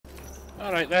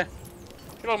Alright there.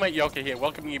 Good old mate Yorkie here,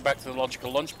 welcoming you back to the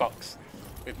Logical Lunchbox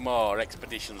with more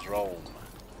Expeditions Rome.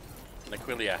 And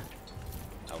Aquilia,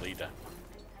 our leader.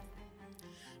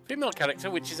 Female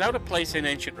character, which is out of place in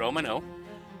ancient Rome, I know.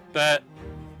 But,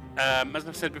 as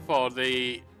I've said before,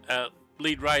 the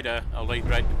lead writer, or lead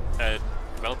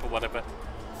developer, whatever,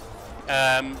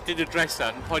 did address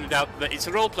that and pointed out that it's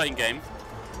a role-playing game,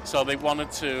 so they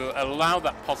wanted to allow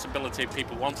that possibility if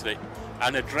people wanted it,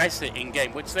 and address it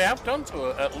in-game, which they have done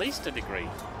to at least a degree.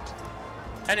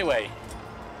 Anyway,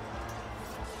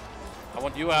 I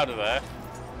want you out of there.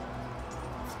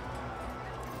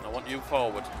 I want you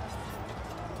forward.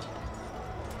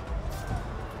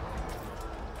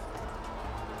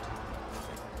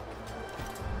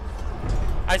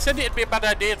 I said it'd be a bad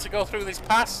idea to go through this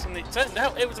pass, and it turned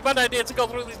out it was a bad idea to go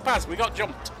through this pass. We got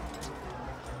jumped.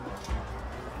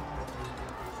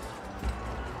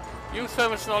 You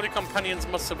thermos and all your companions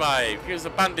must survive. Use a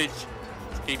bandage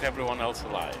to keep everyone else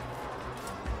alive.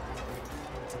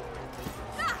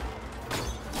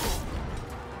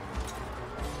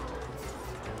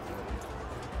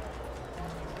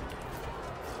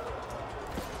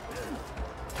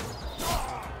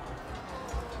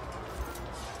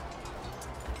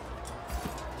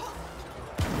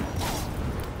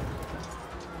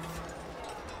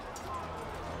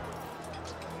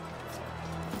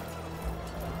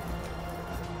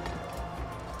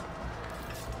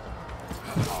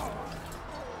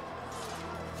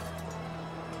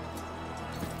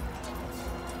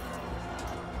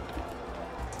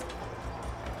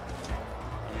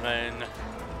 And then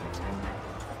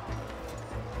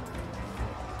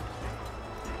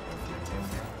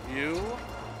you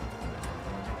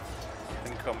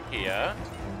can come here.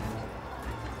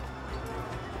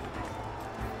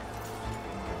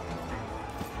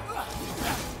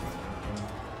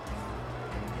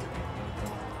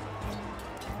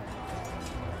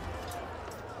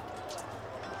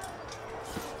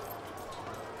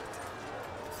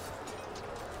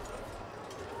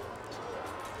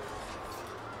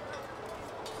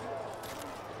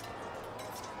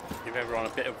 Give everyone a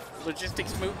bit of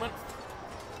logistics movement.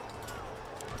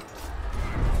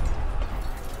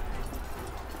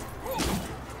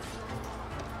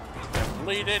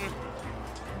 Bleeding.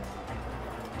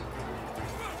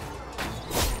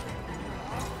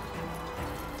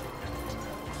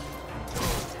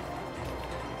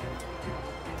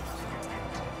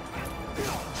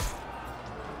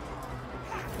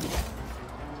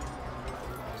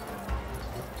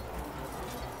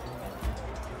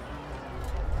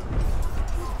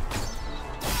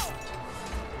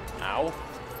 Ow.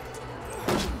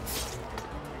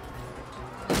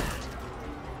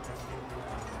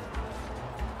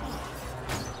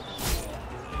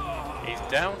 He's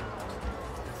down.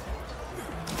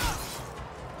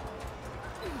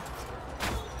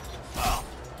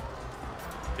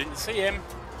 Didn't see him.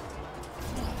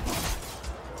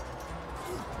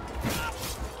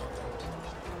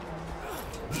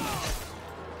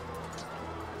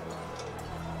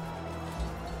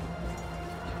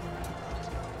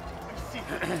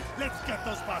 Let's get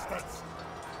those bastards.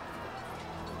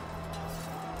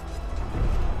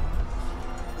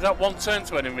 Is that one turn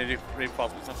to enemy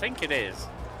reinforcements? I think it is.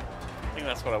 I think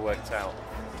that's what I worked out.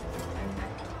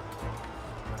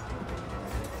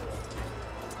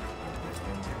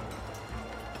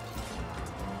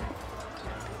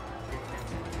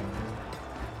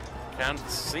 Can't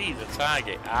see the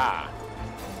target. Ah.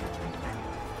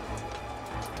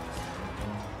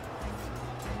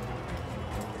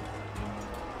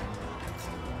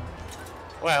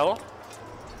 Well,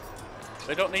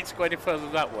 they don't need to go any further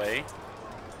that way.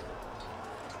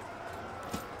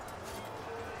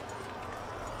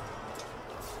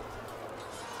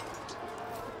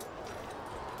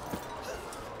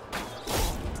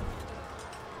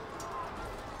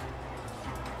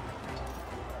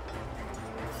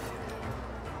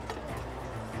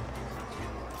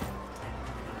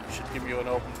 Should give you an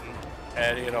open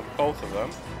area of both of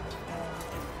them.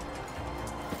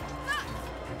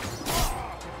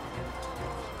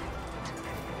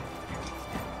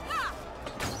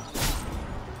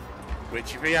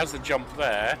 Which, if he has the jump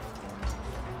there,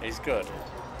 is good.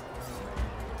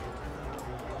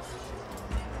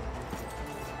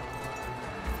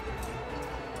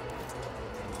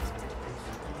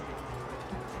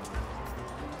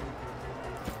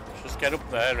 Just get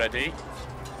up there, ready.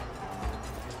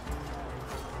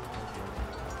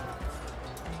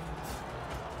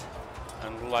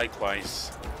 And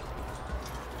likewise.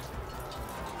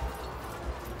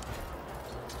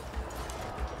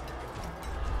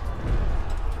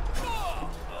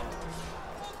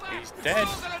 He's dead.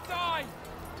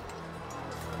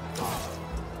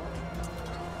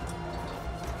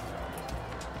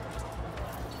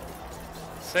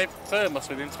 Save Thermos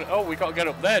with instrument. Oh, we got to get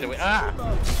up there, do we? Ah!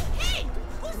 Hey!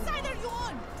 Whose side are you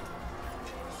on?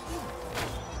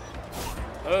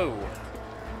 Oh.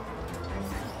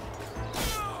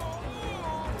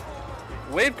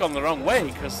 We've gone the wrong way,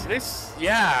 because this...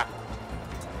 Yeah.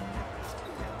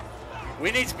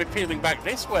 We need to be peeling back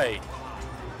this way.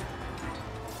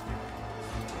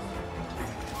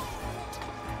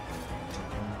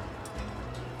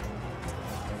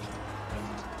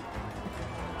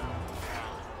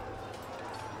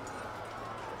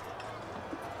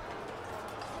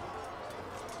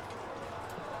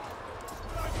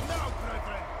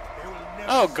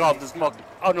 Oh god, there's more.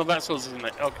 Oh no, that's us, isn't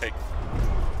it? Okay.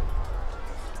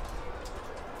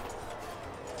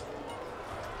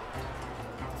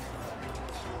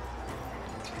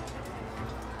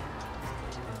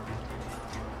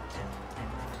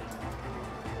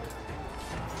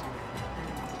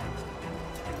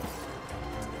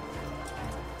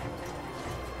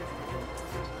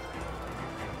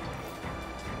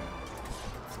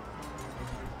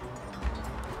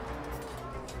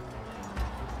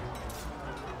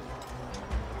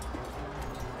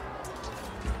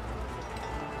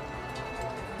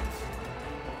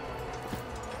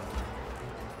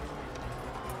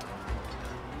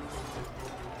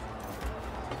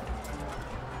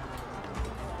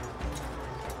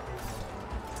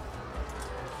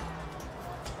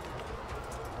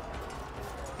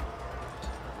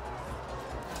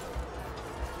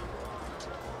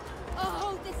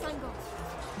 Oh, this angle.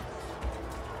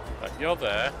 Right, you're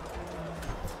there.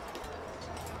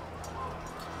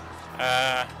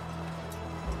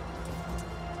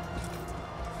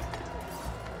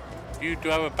 You do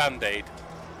have a band-aid.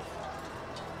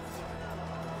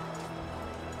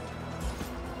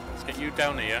 Let's get you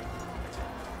down here.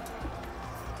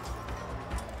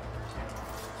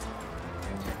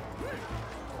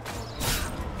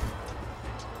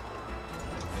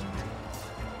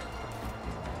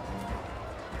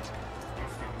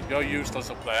 You're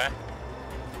useless up there.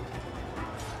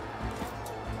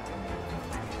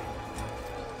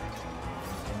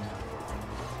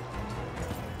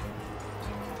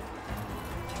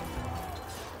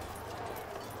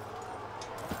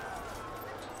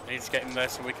 Need to get him there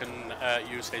so we can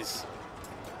use his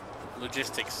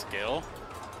logistics skill.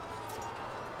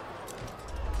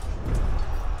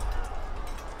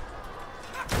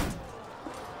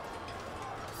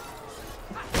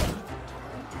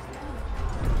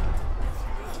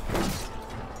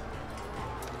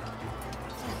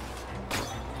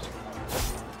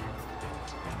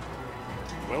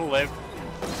 We'll live.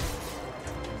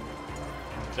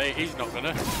 See, he's not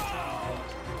gonna.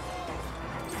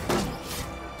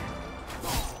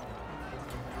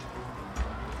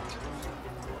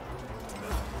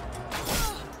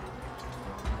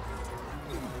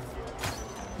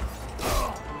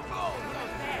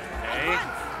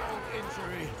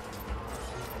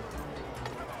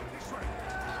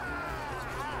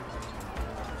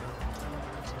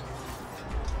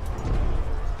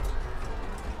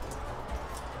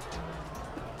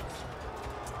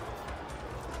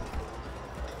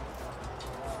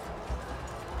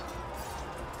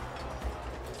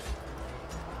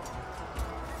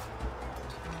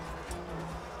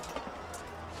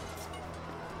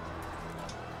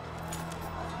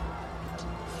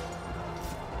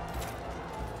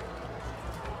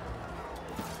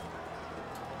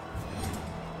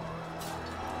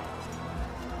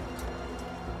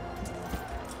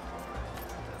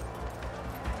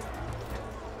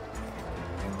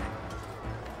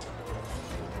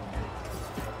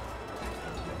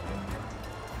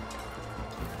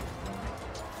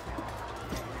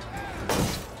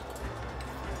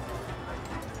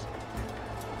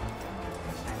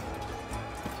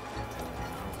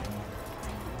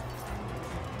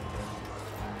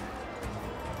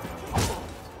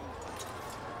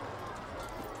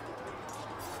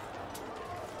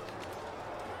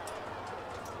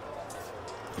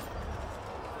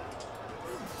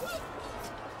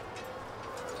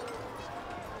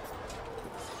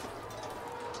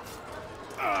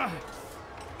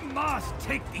 Must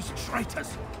take these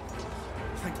traitors.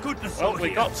 Thank goodness. Well, we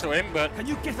got to him, but Can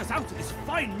you get us out of this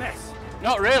fine mess?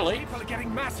 not really. People are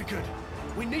getting massacred.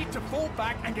 We need to fall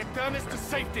back and get Thermos to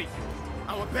safety.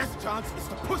 Our best chance is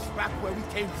to push back where we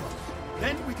came from.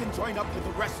 Then we can join up with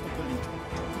the rest of the Legion.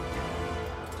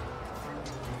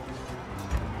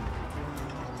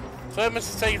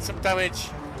 Thermos is taking some damage.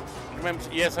 Remember,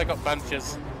 yes, I got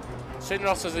bandages.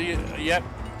 Sinros is a yep.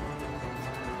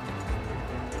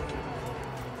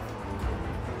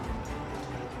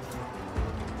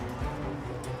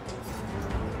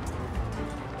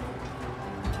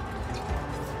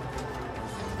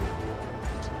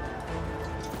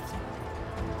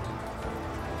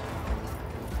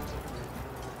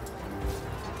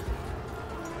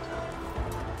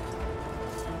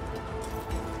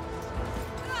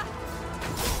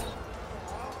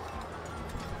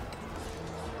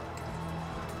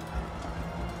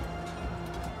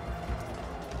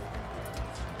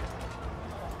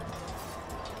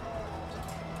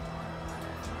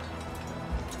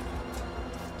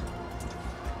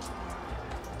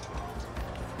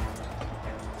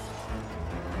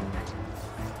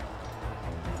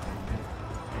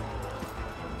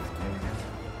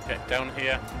 down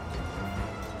here.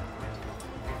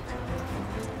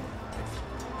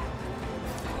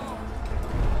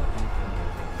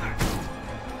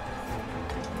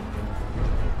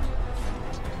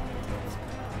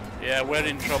 Yeah, we're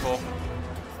in trouble.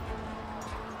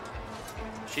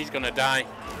 She's gonna die.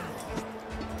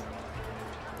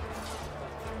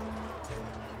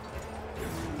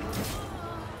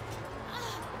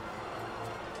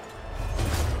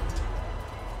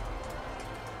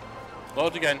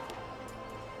 Load again.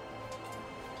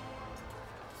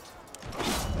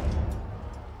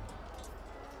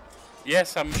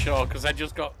 Yes, I'm sure, because I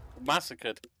just got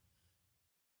massacred.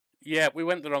 Yeah, we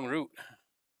went the wrong route.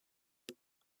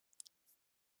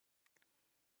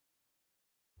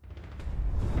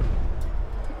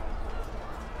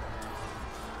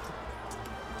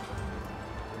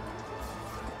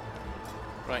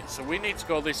 Right, so we need to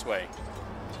go this way.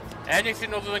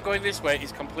 Anything other than going this way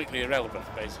is completely irrelevant,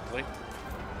 basically.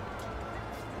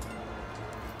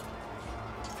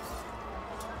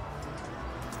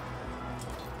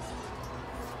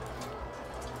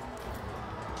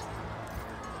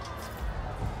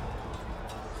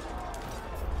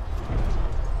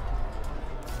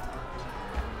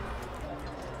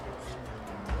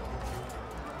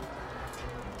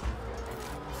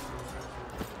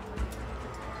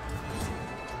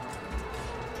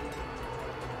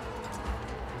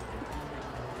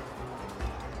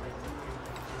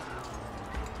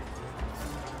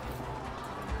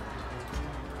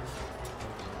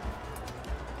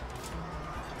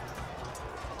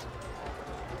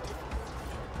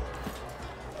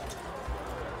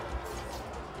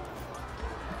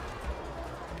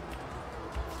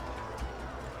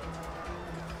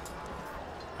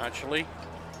 Actually,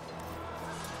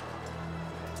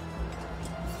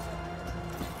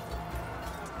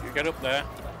 you get up there,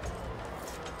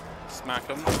 smack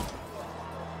them.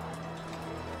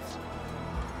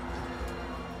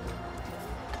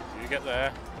 You get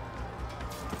there,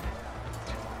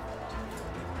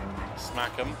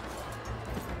 smack them.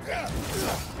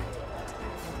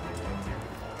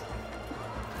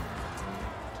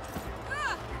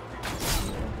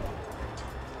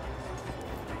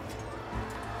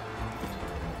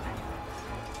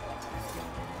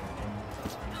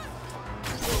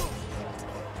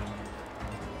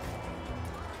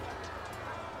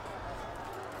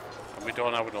 We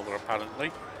don't have another,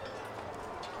 apparently.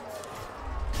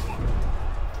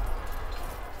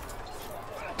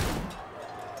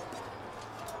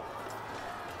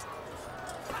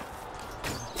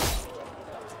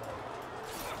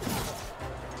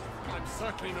 I'm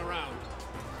circling around.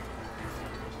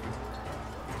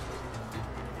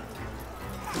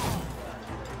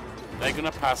 They're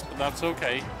gonna pass, but that's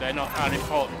okay. They're not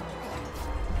unimportant.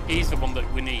 He's the one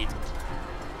that we need.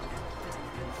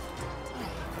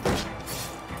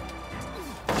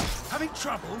 Having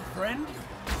trouble, friend?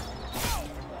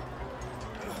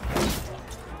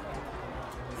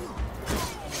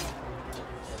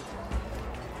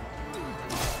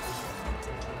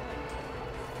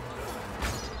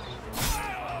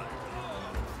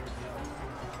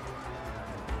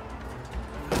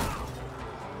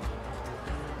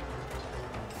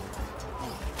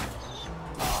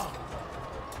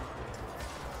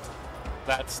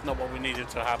 That's not what we needed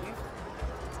to happen.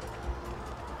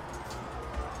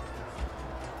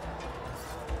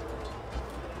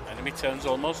 Enemy turn's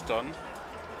almost done.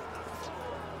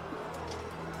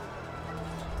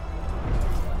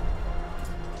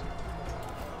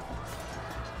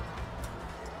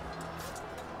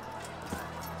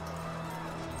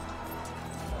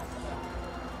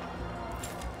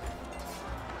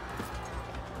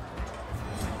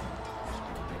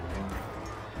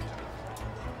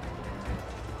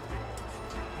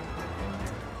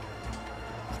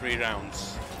 Three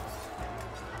rounds.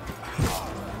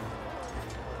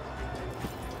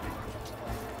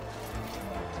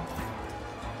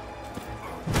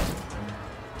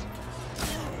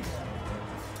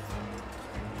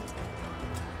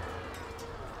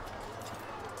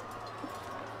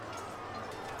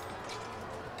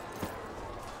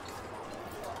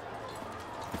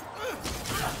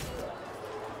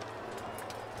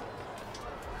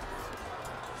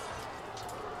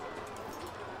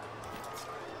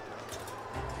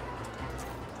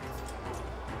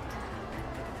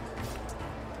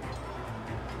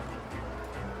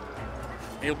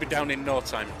 He'll be down in no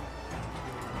time.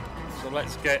 So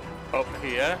let's get up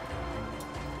here.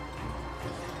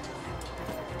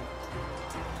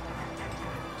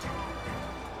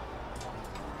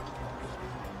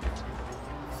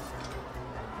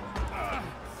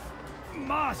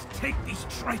 Mars, take these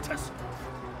traitors!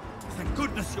 Thank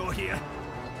goodness you're here.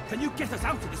 Can you get us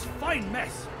out of this fine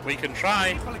mess? We can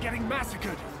try. People are getting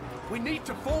massacred. We need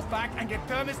to fall back and get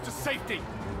Thermos to safety.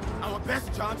 Our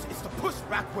best chance is to push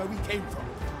back where we came from.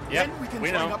 Yep, Then we can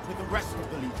we join know. up with the rest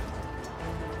of the Legion.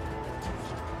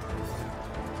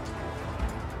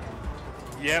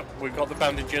 Yep, we've got the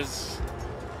bandages.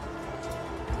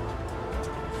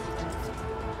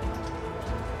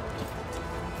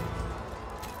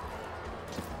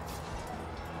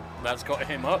 That's got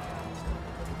him up.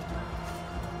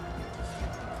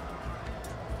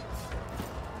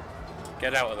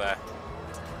 Get out of there.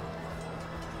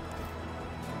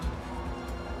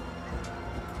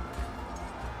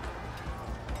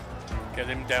 Get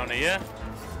him down here.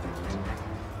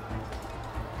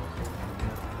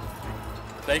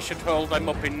 They should hold them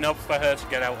up enough for her to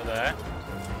get out of there.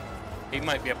 He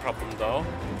might be a problem though.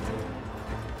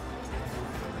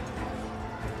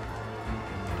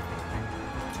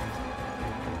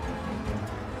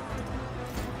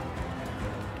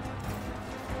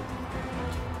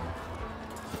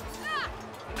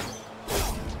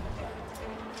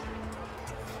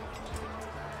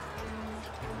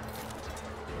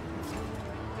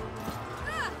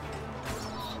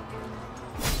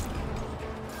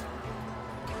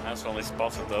 That's only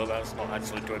spotted though, that's not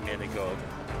actually doing me any good.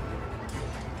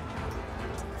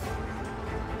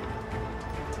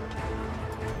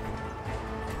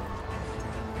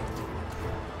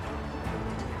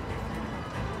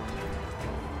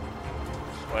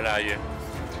 Where are you?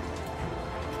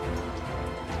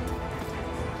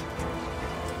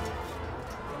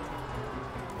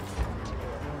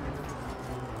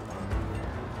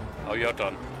 Oh, you're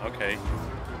done. Okay.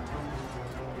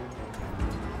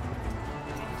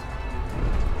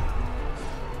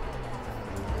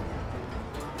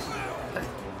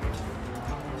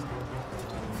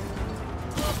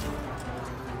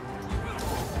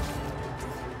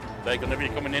 They're going to be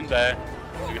coming in there.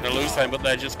 You're going to lose them, but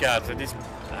they're just guards. They're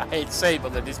I hate to say it,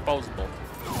 but they're disposable.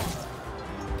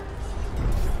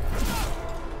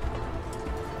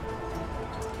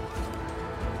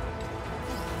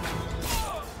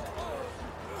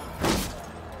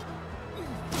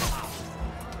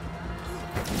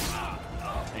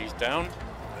 He's down.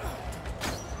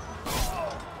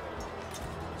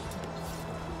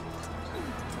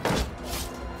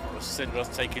 Syndra's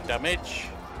taking damage.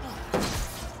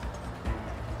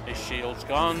 His shield's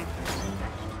gone.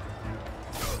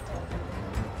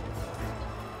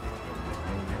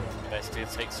 Bestia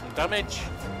takes some damage.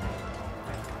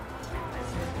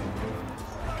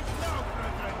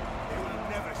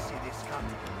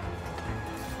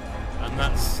 And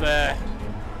that's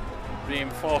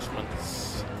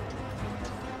reinforcements.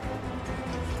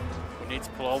 We need to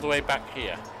pull all the way back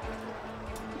here.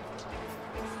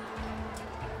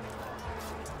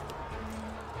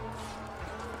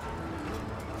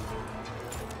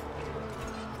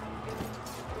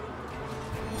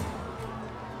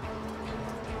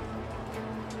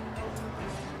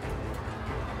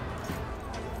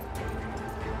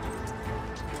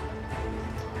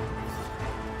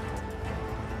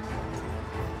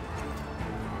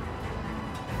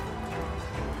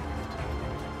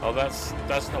 Oh, that's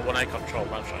not one I control,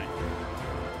 that's right.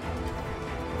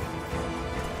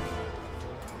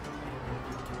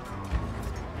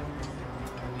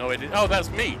 No, it is. Oh, that's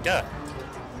me, duh.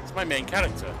 It's my main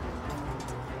character.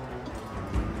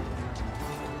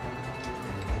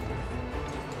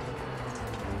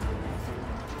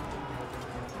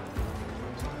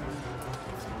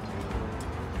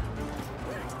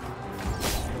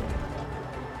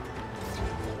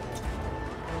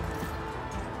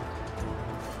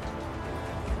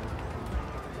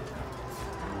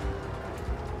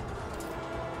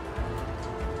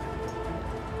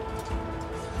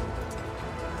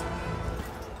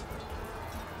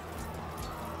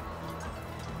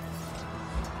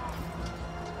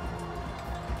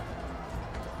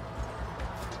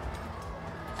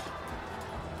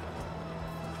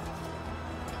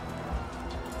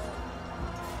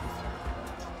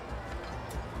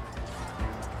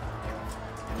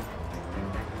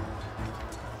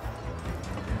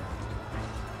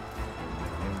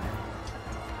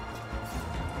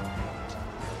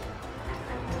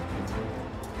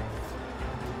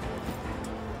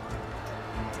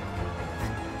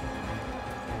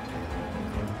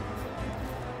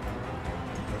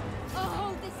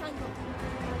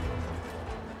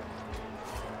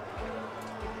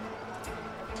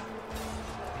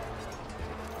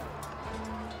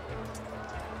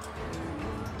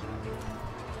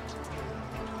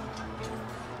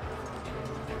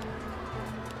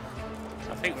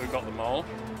 I think we've got them all.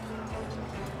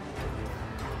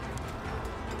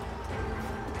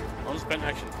 Unspent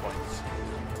action points.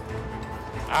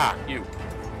 Ah, you.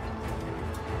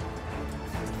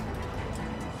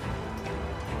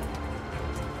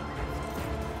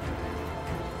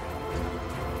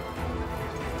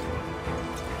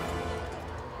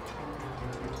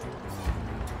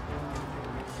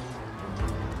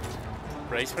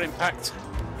 Brace for impact.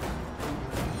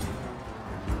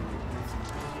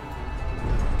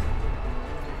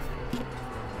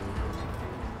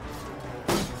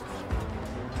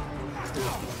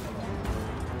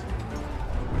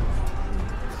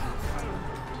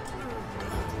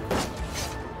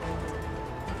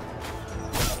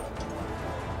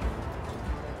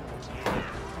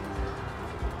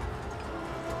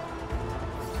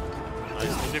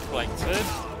 Nicely deflected.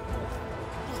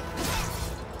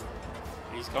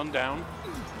 He's gone down.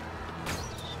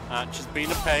 Arch has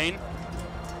been a pain.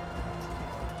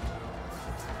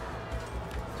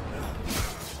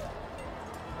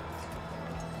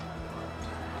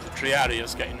 The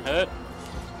Triaria's getting hurt.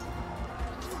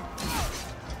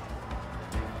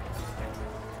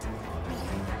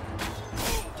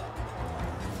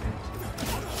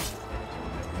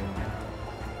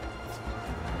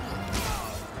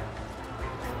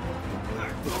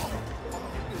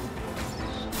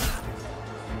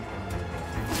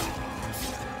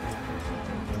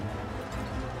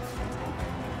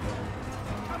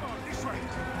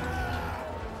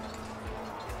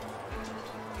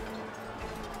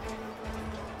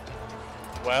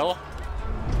 Well,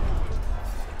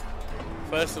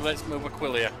 first let's move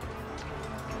Aquilia.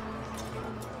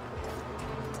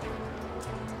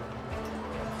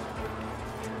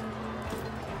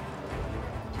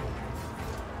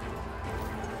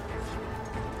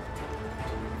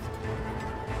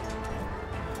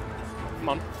 Come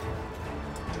on.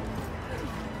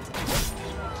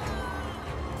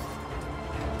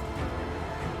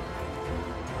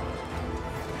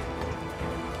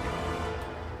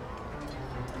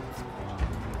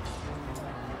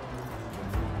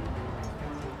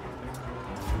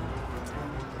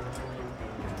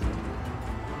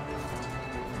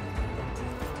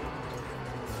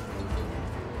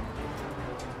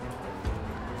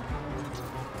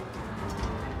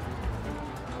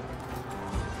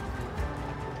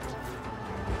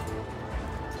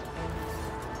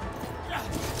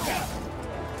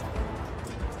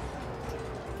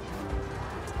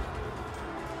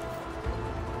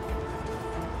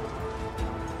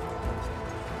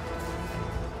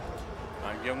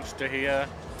 Youngster here.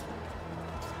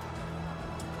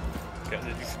 Getting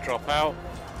ready to drop out.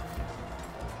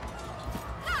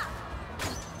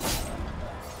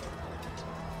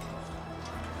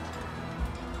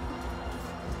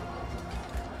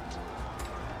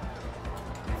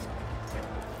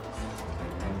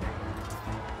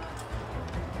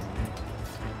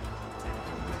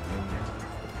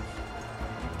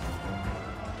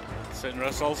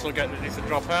 Sinra's also getting ready to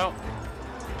drop out.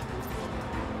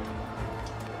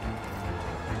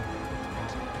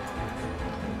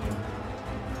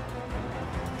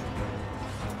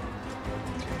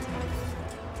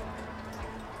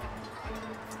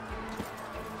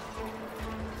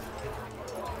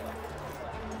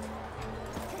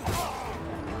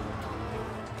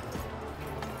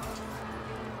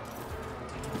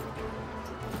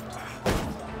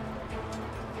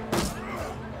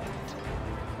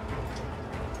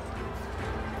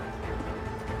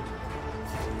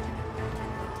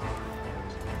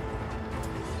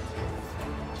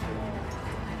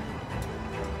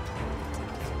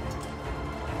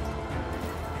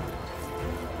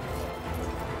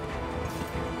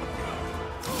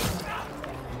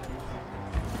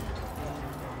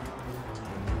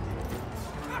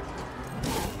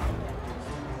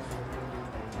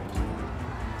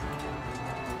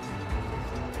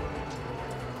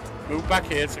 Move back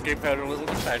here to give her a little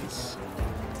defense.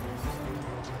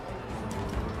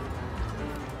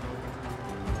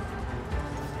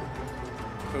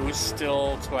 Who's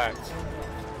still to act?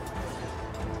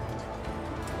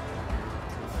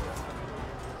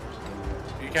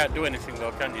 You can't do anything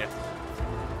though, can you?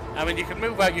 I mean, you can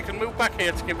move back. You can move back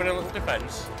here to give her a little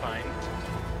defense. Fine.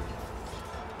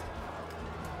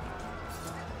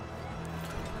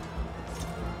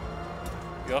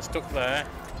 You're stuck there.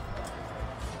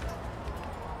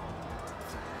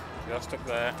 You're stuck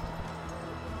there.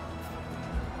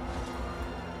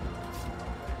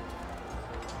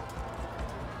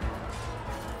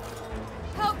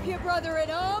 Help your brother in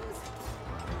arms.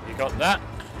 You got that.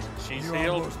 She's You're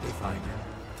healed. mostly fine.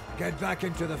 Get back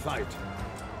into the fight.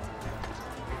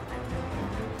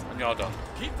 And you're done.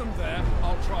 Keep them there.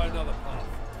 I'll try another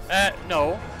path.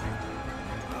 No.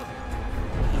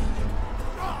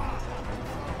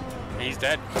 He's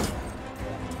dead.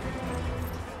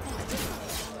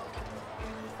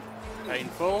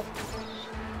 Painful.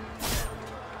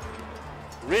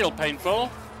 Real painful.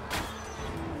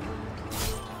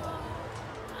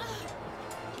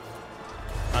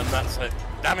 And that's it.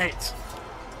 Damn it!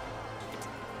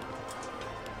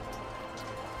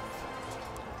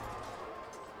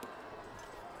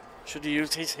 Should have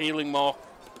used his healing more.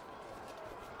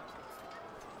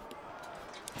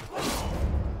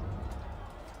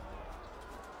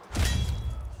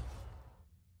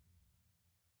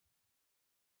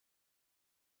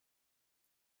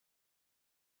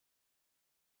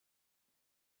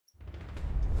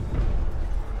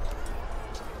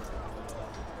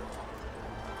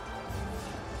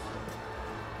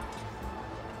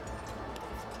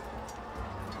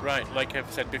 Right, like I've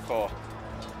said before.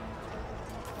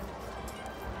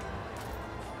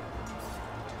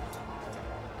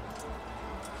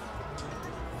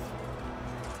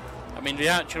 I mean, the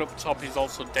archer up top is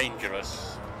also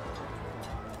dangerous.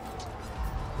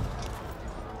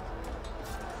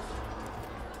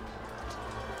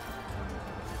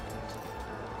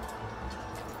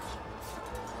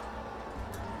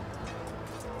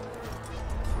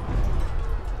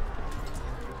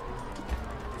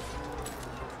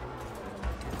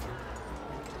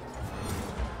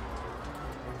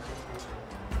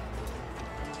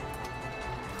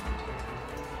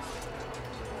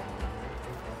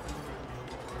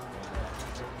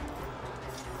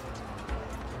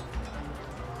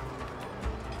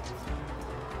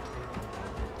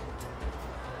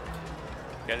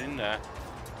 Get in there.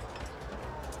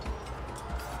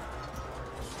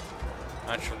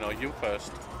 Actually, no, you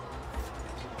first.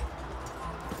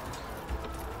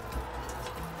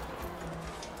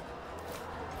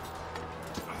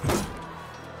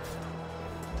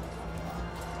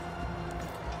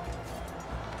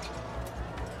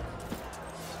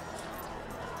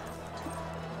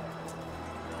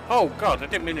 Oh God, I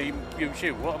didn't mean to use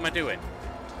you. What am I doing?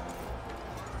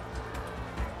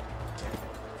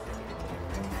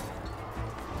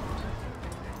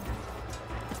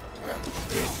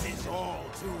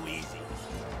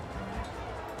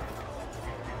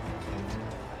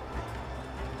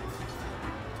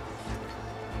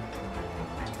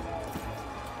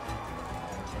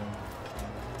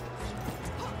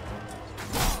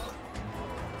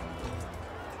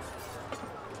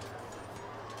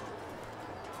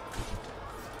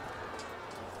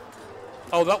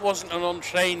 Oh, that wasn't an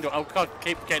untrained one. Oh God,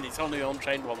 keep forgetting it's only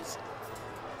untrained ones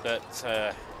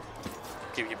that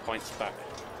give you points back.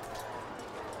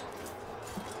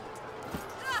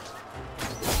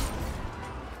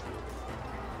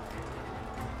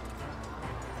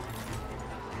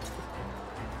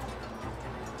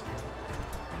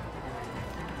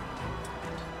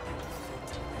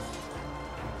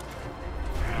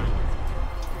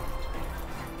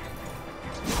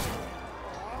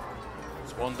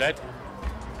 It's one dead.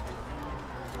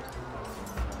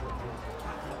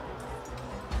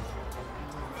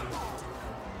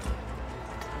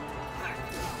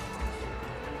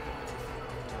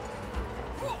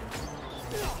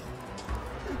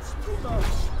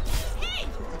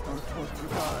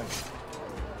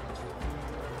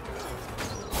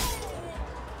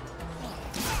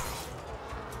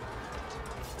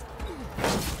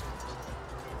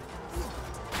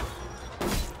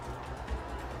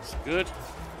 Good.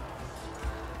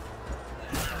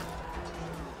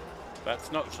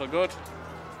 That's not so good.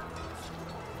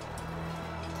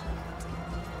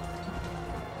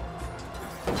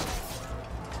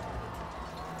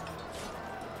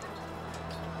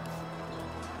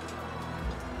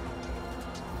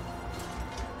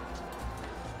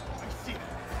 I see.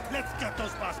 Let's get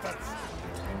those bastards.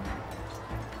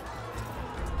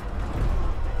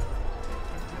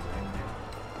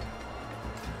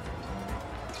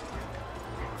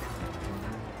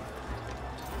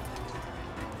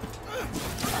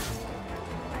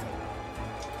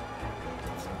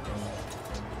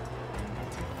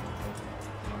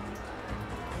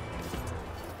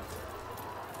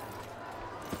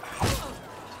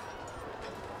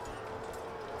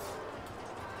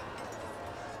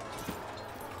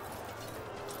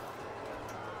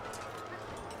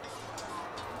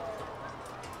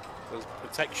 There's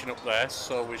protection up there,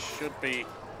 so we should be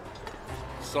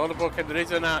sort of okay. There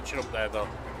is an archer up there, though.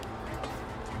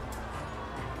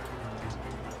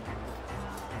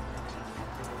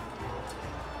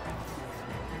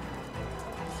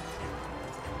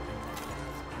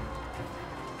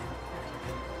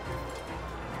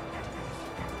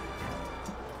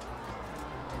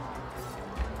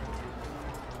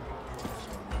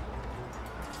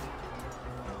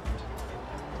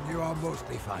 You are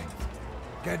mostly fine.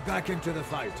 Get back into the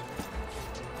fight.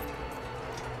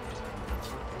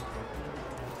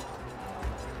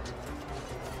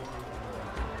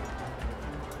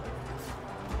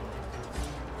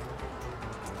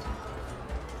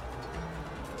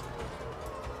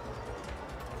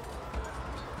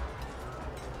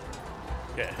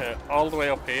 Get her all the way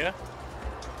up here.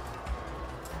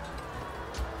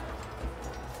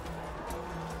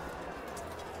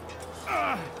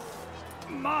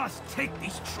 Mars, take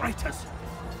these traitors!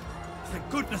 Thank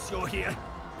goodness you're here.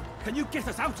 Can you get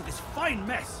us out of this fine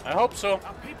mess? I hope so.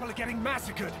 Our people are getting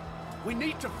massacred. We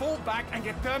need to fall back and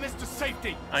get Thermos to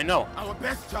safety. I know. Our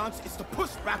best chance is to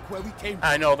push back where we came from.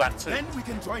 I know that too. Then we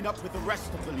can join up with the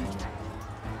rest of the Legion.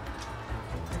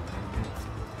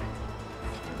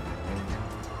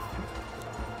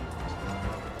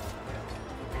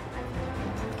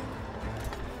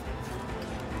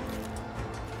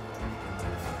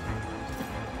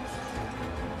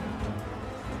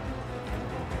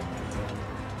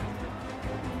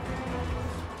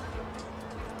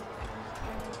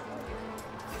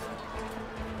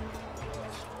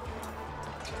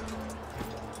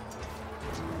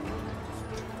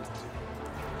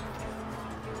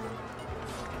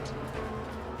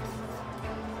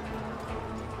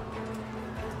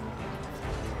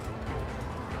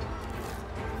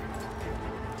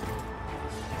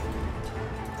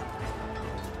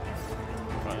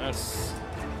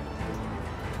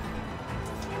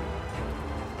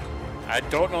 I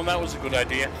don't know if that was a good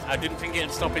idea. I didn't think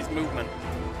it'd stop his movement.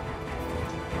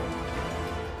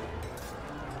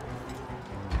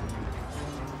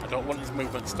 I don't want his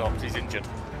movement stopped. He's injured.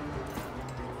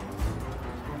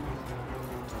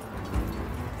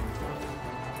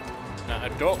 Now, I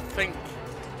don't think...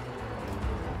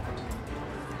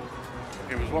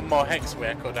 There was one more hex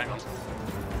where I could hang on.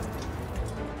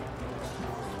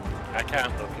 I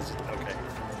can't look. Okay.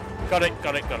 Got it,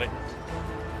 got it, got it.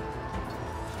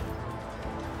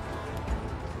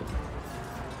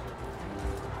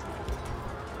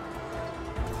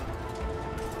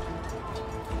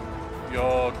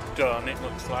 You're done, it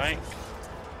looks like.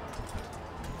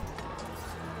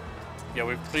 Yeah,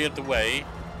 we've cleared the way.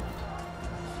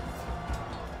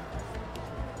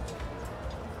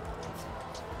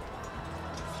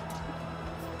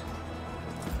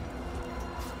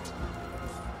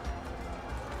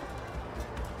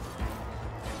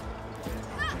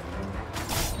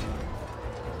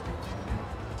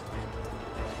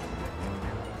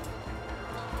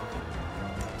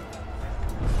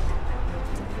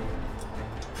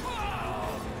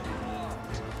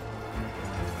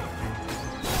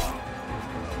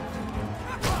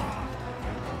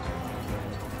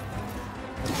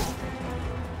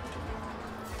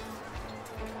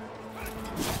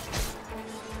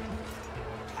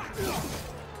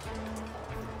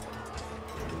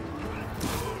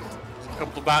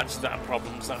 Couple of batches that have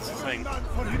problems, that's the thing. Man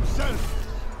for himself.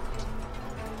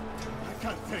 I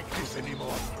can't take this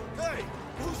anymore. Hey,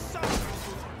 who's side?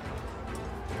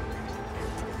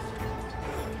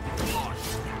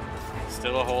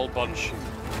 Still a whole bunch.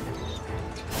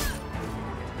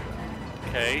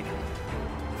 Okay.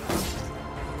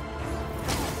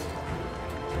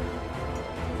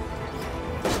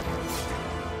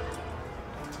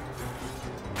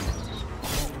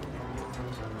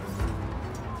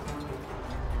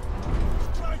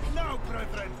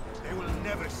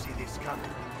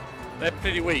 They're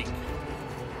pretty weak,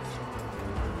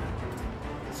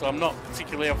 so I'm not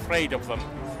particularly afraid of them,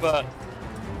 but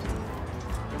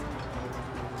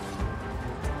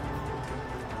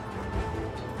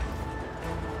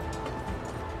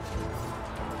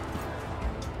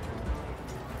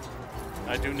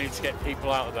I do need to get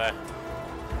people out of there.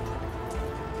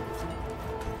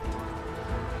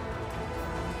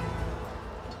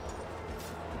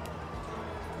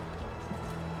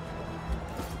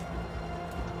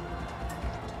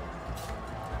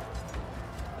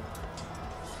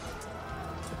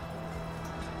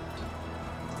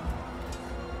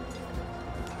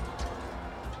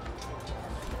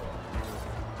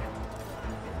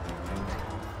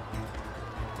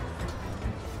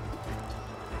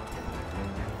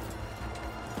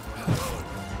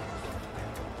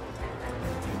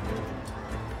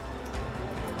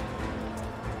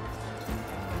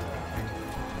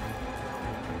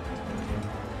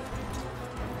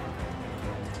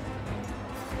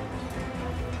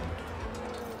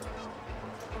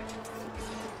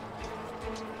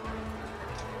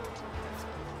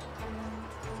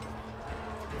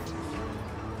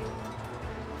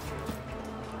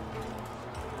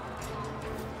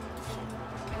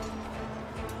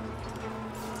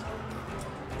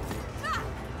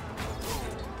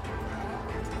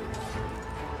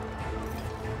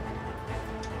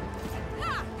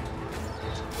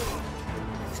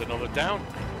 Another down.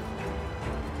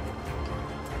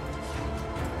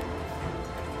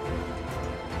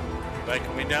 They're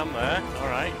coming down there. All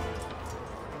right.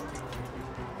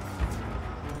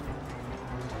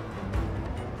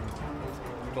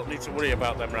 Don't need to worry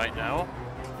about them right now.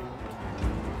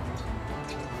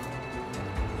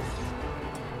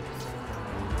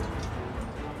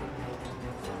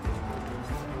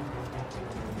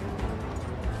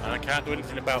 And I can't do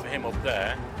anything about him up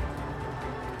there.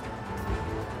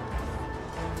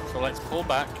 So let's pull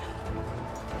back.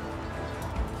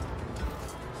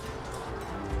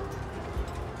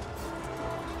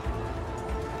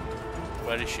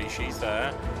 Where is she? She's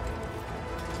there.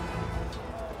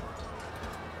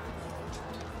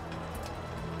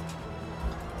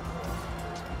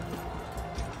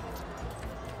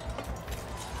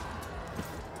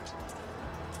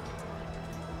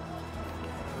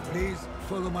 Please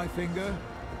follow my finger.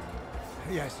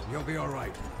 Yes, you'll be all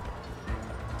right.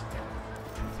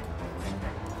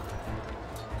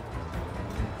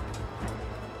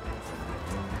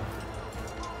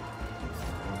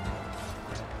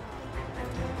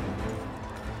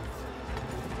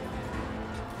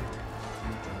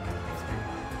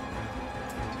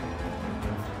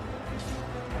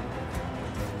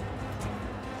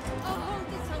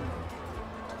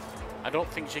 I don't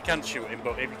think she can shoot him,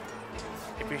 but if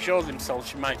he shows himself,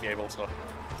 she might be able to.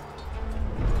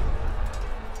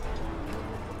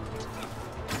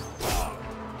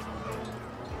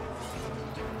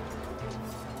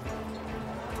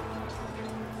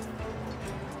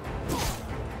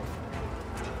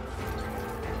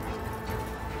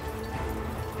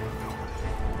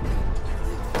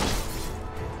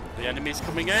 The enemy's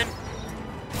coming in.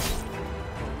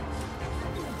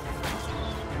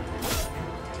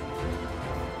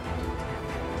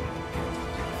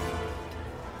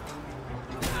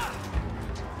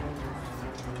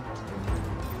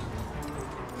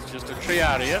 Just a tree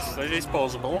area, so it is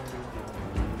disposable.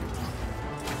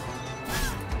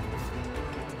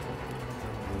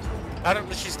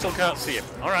 Apparently she still can't see him.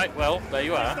 Alright, well, there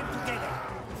you are.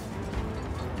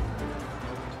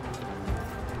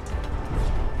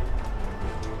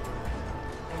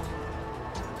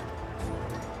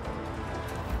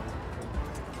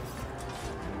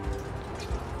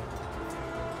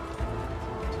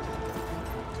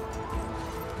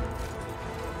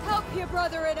 Help your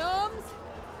brother in arms!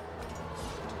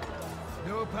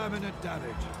 No permanent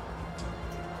damage.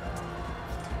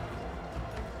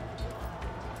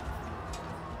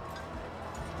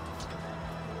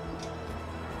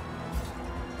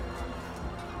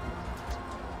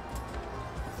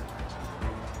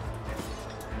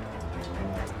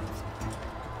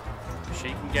 She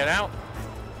can get out.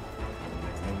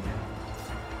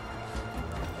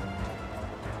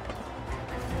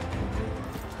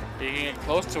 You can get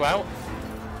close to out.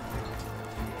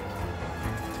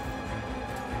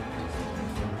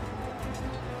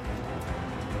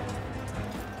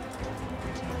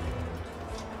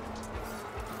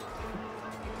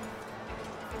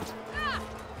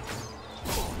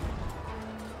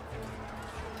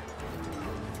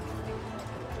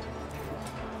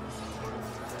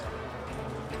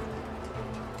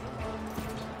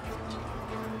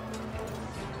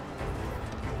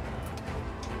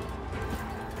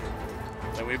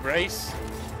 Then we brace.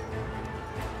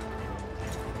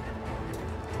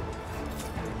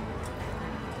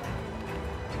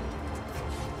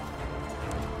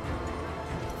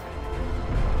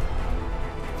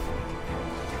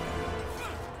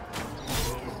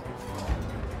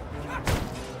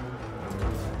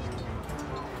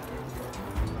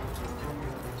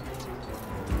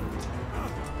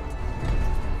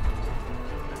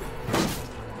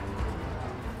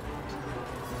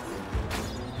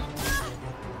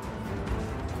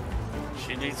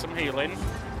 She needs some healing.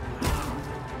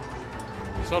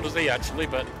 So does he actually,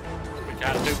 but we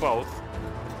can't do both.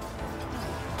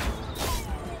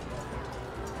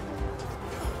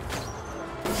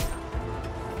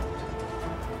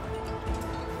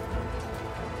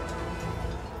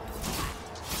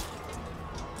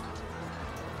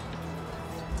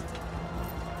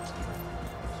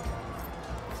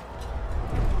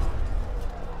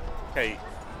 Okay.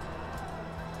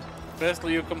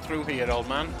 Firstly, you come through here, old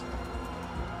man.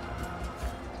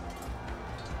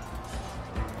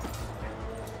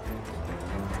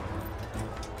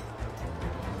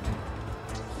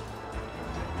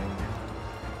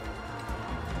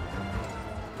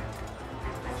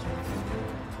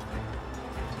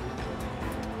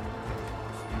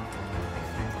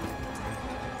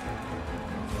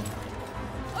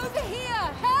 Over here!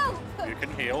 Help! You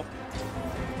can heal.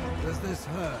 Does this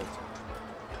hurt?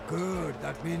 Good,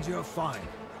 that means you're fine.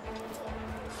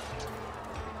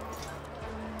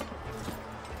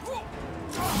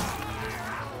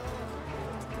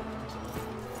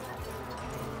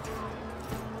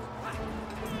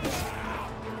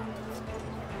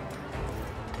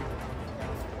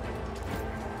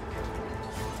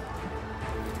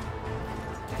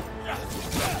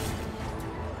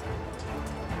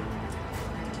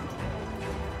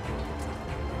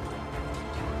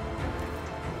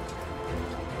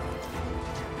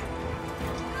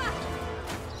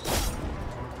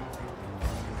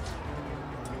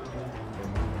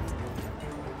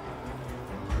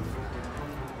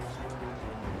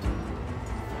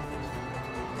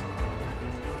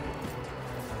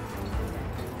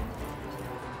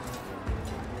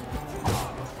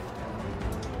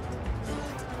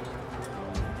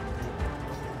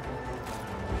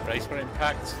 Brace for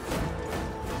impact.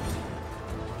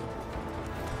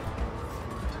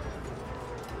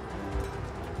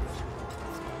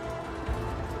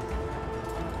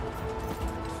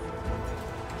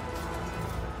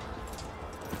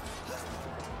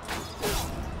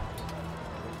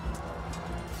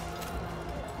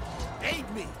 Aid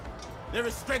me! There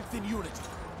is strength in unity.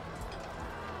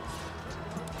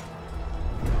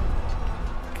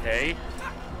 Okay.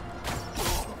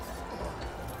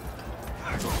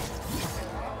 I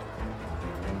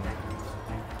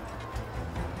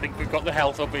think we've got the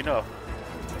health up enough.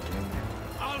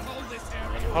 I'll hold this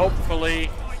And area.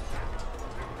 hopefully...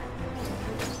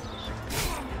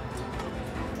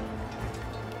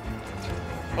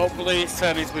 Hopefully it's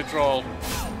turn his withdrawal.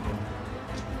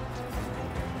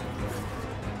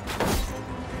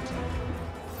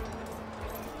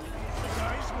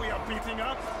 Guys, we are beating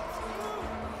up.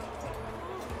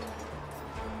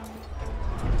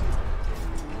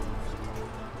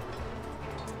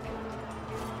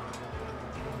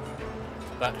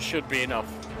 That should be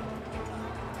enough.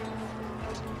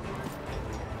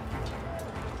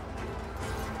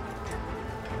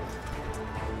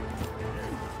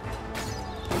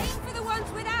 Aim for the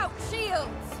ones without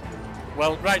shields!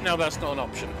 Well, right now that's not an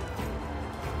option.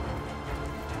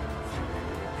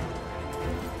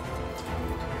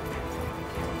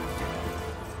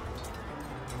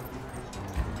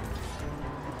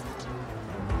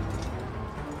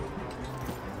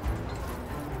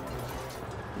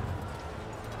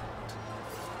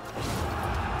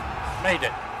 Made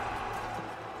it.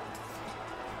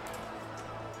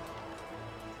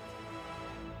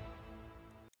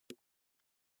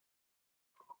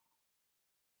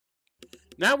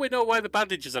 Now we know why the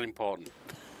bandages are important.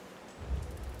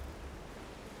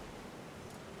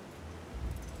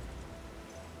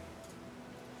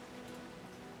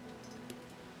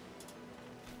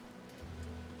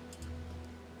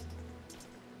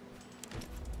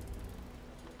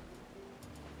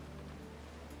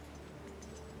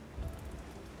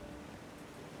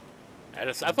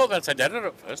 I thought that said Edda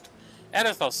at first.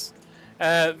 Edathos.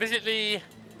 Visit the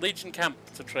Legion camp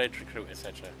to trade, recruit,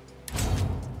 etc.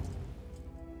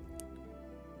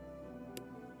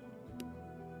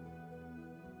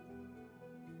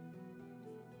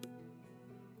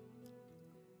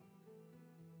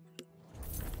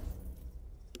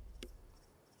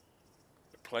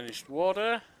 Replenished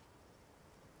water.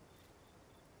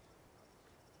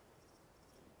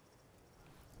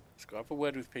 Let's go have a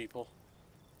word with people.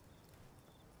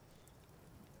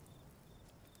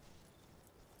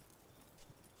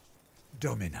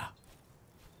 Domina.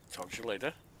 Talk to you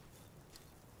later.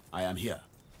 I am here.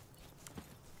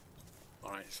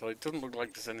 Alright, so it doesn't look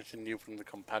like there's anything new from the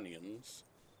companions.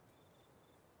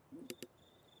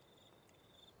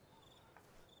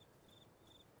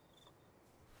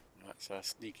 That's a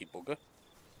sneaky bugger.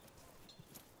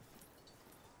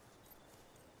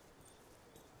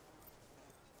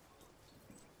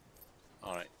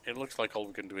 Alright, it looks like all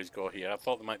we can do is go here. I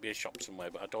thought there might be a shop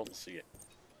somewhere, but I don't see it.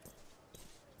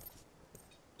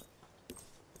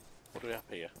 What do we have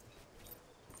here?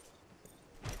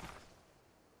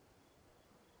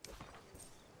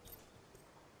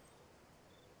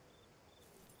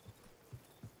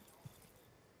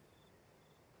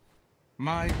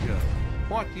 My girl,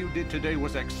 what you did today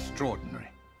was extraordinary.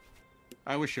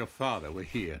 I wish your father were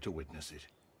here to witness it.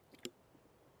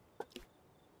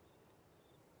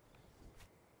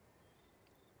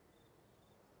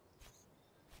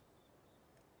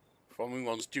 Performing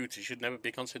one's duty should never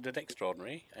be considered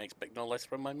extraordinary. I expect no less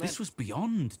from my men. This was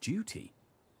beyond duty.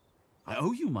 I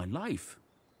owe you my life.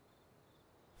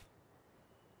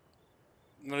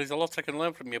 There is a lot I can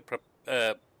learn from your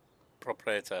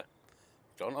proprietor.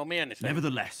 Don't owe me anything.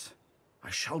 Nevertheless,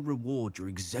 I shall reward your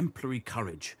exemplary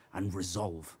courage and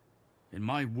resolve. In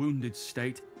my wounded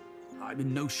state, I'm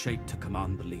in no shape to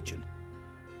command the Legion.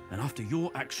 And after your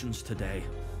actions today,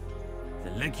 the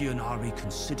Legionari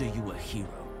consider you a hero.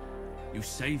 You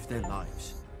saved their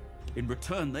lives. In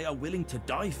return, they are willing to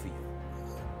die for you.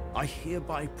 I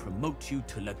hereby promote you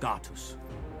to Legatus.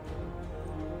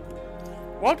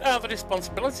 What are the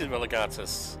responsibilities of a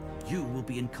Legatus? You will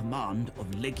be in command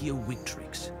of Legio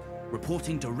Victrix,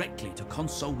 reporting directly to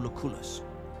Consul Lucullus.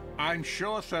 I'm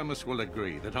sure Thermus will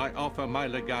agree that I offer my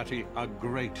legati a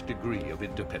great degree of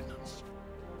independence.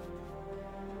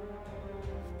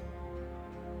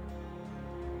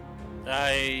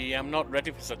 I am not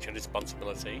ready for such a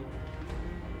responsibility.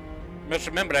 You must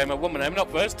remember, I am a woman. I am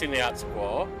not versed in the arts of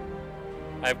war.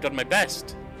 I have done my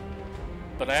best,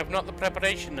 but I have not the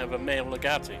preparation of a male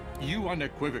legati. You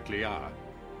unequivocally are.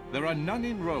 There are none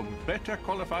in Rome better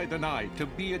qualified than I to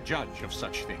be a judge of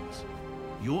such things.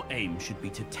 Your aim should be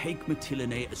to take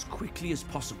Mytilene as quickly as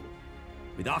possible.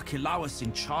 With Archelaus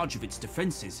in charge of its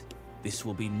defenses, this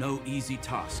will be no easy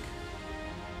task.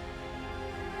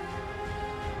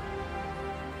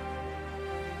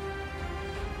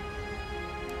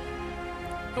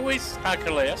 Who is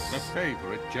Archelaus? The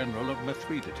favorite general of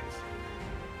Mithridates.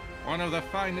 One of the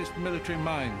finest military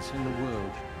minds in the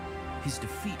world. His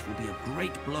defeat will be a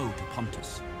great blow to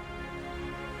Pontus.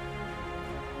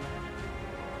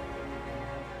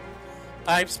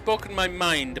 I've spoken my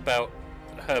mind about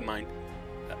her mind,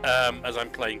 as I'm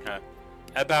playing her,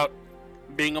 about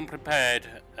being unprepared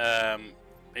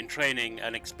in training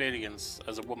and experience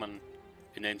as a woman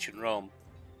in ancient Rome,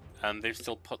 and they've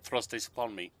still thrust this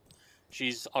upon me.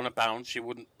 She's on a bound. She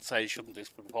wouldn't say shouldn't this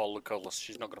befall Lucullus.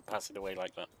 She's not going to pass it away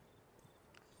like that.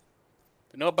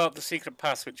 They know about the secret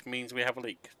pass, which means we have a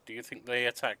leak. Do you think they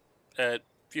attack? Do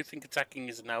you think attacking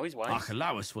is now is wise?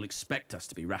 Archelaus will expect us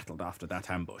to be rattled after that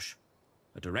ambush.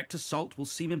 A direct assault will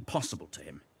seem impossible to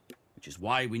him, which is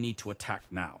why we need to attack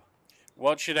now.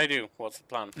 What should I do? What's the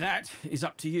plan? That is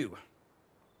up to you.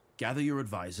 Gather your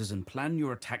advisors and plan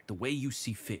your attack the way you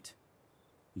see fit.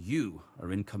 You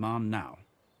are in command now.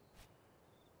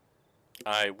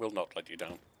 I will not let you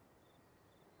down.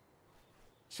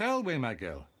 Selwyn, my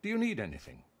girl, do you need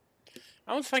anything?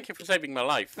 I want to thank you for saving my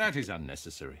life. That is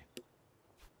unnecessary.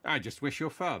 I just wish your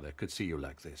father could see you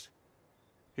like this.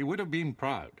 He would have been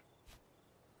proud.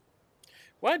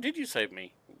 Why did you save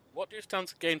me? What do you stand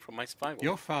to gain from my survival?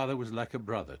 Your father was like a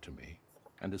brother to me,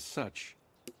 and as such,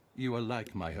 you are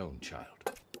like my own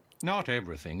child. Not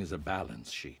everything is a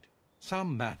balance sheet.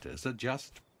 Some matters are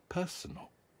just personal.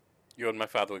 You and my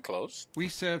father were close? We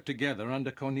served together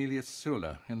under Cornelius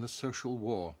Sulla in the Social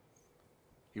War.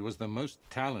 He was the most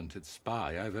talented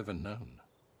spy I've ever known.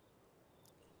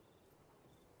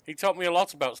 He taught me a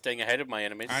lot about staying ahead of my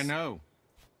enemies. I know.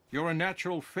 You're a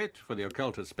natural fit for the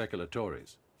occultist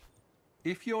speculatores.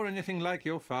 If you're anything like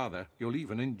your father, you'll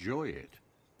even enjoy it.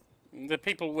 The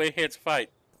people we're here to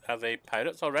fight, are they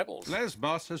pirates or rebels?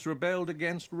 Lesbos has rebelled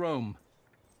against Rome.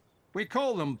 We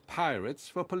call them pirates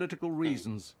for political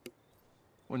reasons,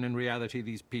 when in reality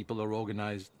these people are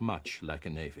organized much like a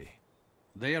navy.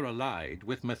 They are allied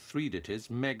with Mithridates,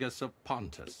 Megas of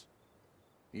Pontus.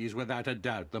 He's without a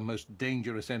doubt the most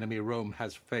dangerous enemy Rome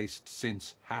has faced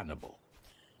since Hannibal.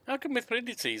 How can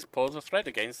Mithridates pose a threat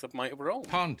against the might of Rome?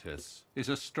 Pontus is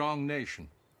a strong nation.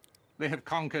 They have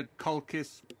conquered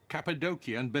Colchis,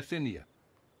 Cappadocia, and Bithynia,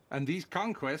 and these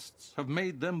conquests have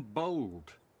made them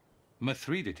bold.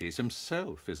 Mithridates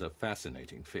himself is a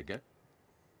fascinating figure.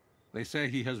 They say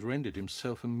he has rendered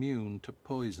himself immune to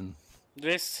poison.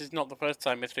 This is not the first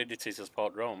time Mithridates has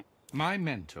fought Rome. My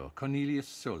mentor, Cornelius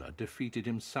Sulla, defeated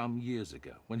him some years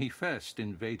ago when he first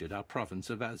invaded our province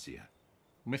of Asia.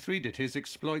 Mithridates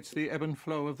exploits the ebb and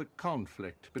flow of the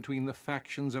conflict between the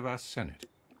factions of our Senate.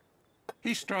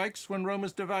 He strikes when Rome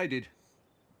is divided,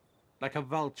 like a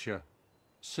vulture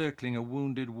circling a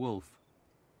wounded wolf.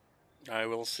 I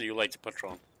will see you later,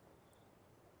 Patron.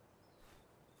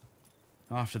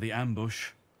 After the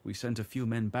ambush, we sent a few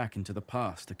men back into the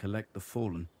pass to collect the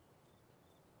fallen.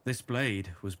 This blade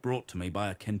was brought to me by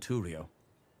a Centurio.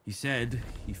 He said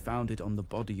he found it on the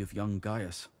body of young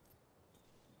Gaius.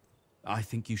 I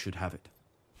think you should have it.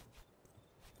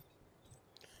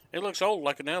 It looks old,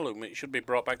 like an heirloom. It should be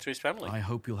brought back to his family. I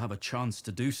hope you'll have a chance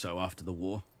to do so after the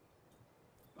war.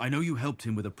 I know you helped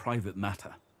him with a private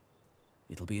matter.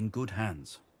 It'll be in good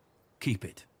hands. Keep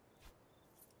it.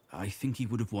 I think he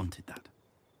would have wanted that.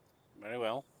 Very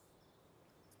well.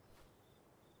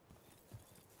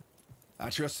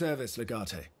 At your service,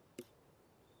 Legate.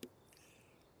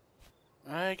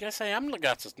 I guess I am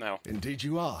Legatus now. Indeed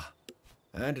you are.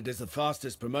 And it is the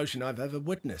fastest promotion I've ever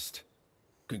witnessed.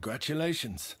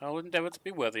 Congratulations. I'll endeavour to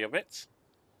be worthy of it.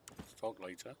 Let's talk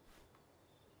later.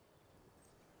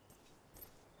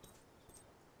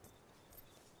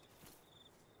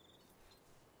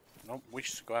 I don't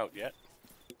wish to go out yet.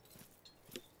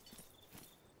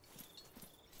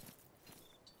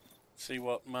 See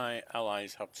what my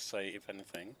allies have to say, if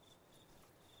anything.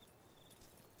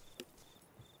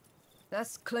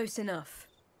 That's close enough.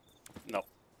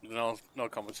 No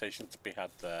conversation to be had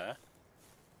there.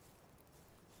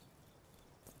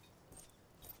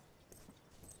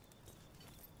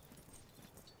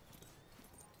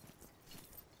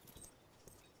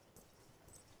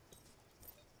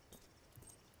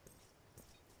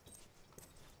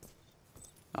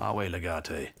 Are we,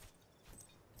 Legate?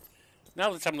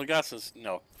 Now that I'm Legatus,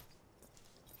 no.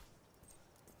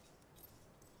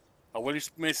 Or will you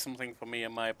miss something for me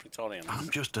and my Praetorians? I'm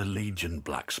just a Legion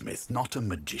blacksmith, not a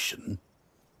magician.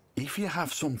 If you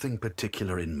have something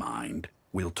particular in mind,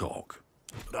 we'll talk.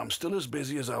 But I'm still as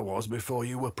busy as I was before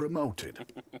you were promoted.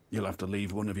 You'll have to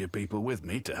leave one of your people with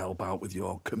me to help out with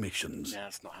your commissions. Yeah,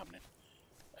 it's not happening.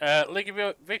 League of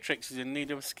Victrix is in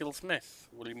need of a skilled smith.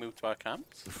 Will you move to our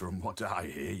camps? From what I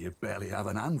hear, you barely have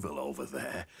an anvil over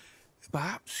there.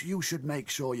 Perhaps you should make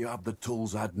sure you have the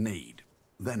tools I'd need.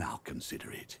 Then I'll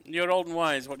consider it. You're old and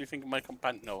wise. What do you think of my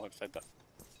companion? No, I've said that.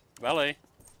 Valley.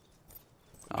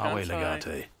 Awe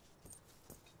legate.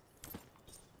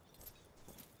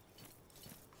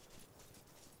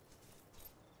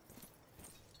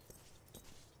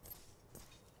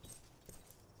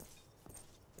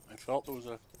 I thought there was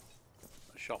a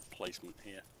shop placement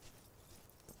here.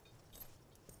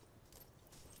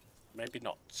 Maybe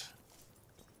not.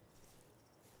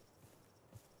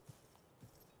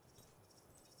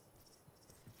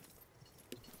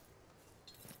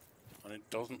 And it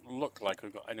doesn't look like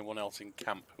we've got anyone else in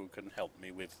camp who can help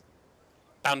me with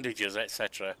bandages,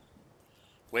 etc.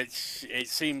 Which it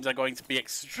seems are going to be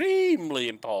extremely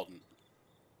important.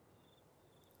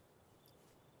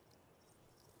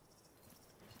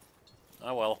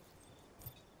 Oh well.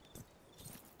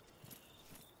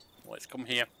 Let's come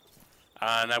here.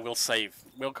 And I will save.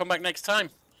 We'll come back next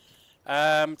time.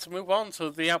 To move on to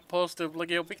the outpost of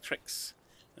Legio Victrix.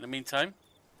 In the meantime,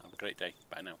 have a great day.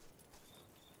 Bye now.